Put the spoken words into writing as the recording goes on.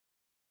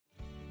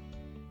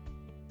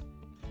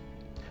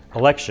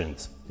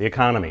Elections, the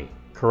economy,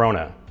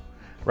 Corona.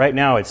 Right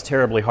now, it's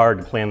terribly hard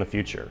to plan the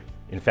future.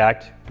 In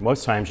fact,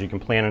 most times you can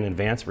plan in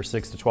advance for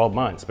 6 to 12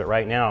 months, but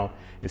right now,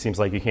 it seems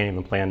like you can't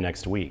even plan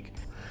next week.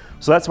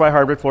 So that's why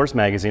Hardwood Floors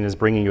Magazine is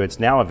bringing you its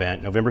Now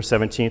event, November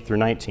 17th through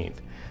 19th.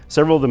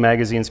 Several of the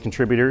magazine's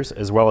contributors,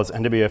 as well as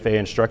NWFA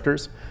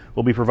instructors,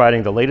 will be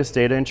providing the latest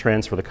data and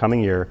trends for the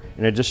coming year,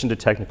 in addition to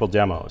technical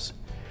demos.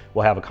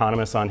 We'll have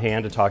economists on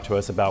hand to talk to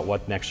us about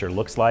what next year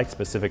looks like,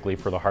 specifically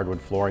for the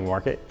hardwood flooring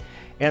market.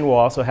 And we'll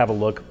also have a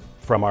look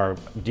from our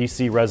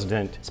DC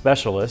resident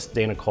specialist,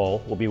 Dana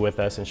Cole, will be with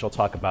us, and she'll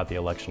talk about the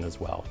election as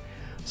well.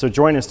 So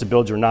join us to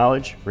build your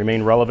knowledge,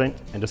 remain relevant,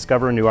 and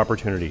discover new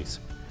opportunities.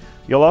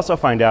 You'll also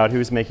find out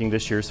who's making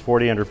this year's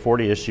 40 Under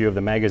 40 issue of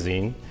the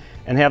magazine,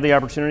 and have the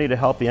opportunity to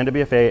help the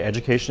NWFA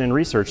Education and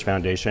Research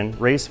Foundation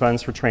raise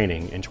funds for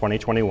training in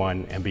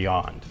 2021 and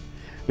beyond.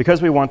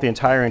 Because we want the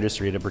entire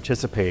industry to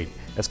participate,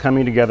 as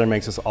coming together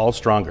makes us all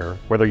stronger,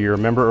 whether you're a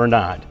member or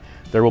not,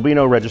 there will be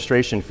no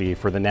registration fee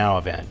for the Now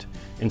event.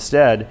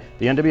 Instead,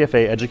 the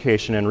NWFA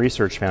Education and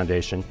Research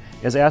Foundation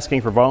is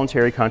asking for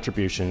voluntary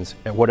contributions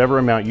at whatever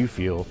amount you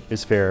feel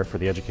is fair for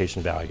the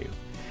education value.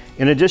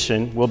 In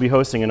addition, we'll be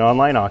hosting an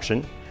online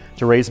auction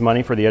to raise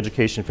money for the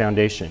Education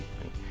Foundation.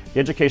 The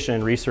Education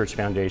and Research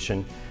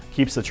Foundation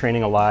keeps the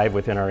training alive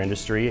within our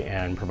industry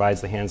and provides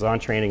the hands-on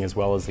training as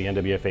well as the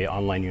NWFA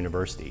Online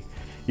University.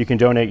 You can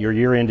donate your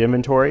year-end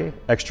inventory,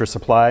 extra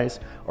supplies,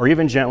 or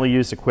even gently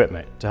used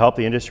equipment to help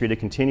the industry to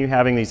continue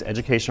having these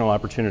educational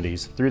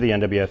opportunities through the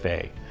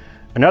NWFA.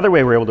 Another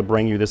way we're able to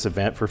bring you this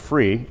event for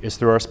free is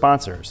through our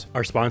sponsors.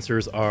 Our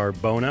sponsors are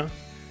Bona,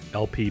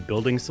 LP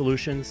Building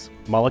Solutions,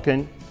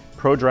 Mullican,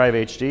 ProDrive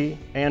HD,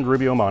 and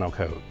Rubio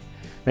Monocoat.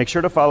 Make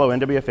sure to follow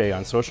NWFA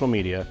on social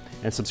media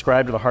and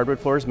subscribe to the Hardwood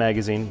Floors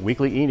Magazine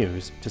weekly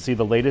e-news to see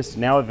the latest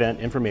Now event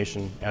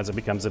information as it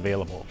becomes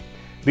available.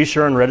 Be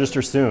sure and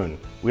register soon.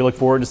 We look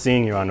forward to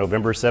seeing you on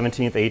November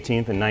 17th,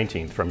 18th, and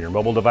 19th from your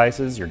mobile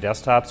devices, your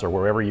desktops, or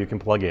wherever you can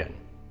plug in.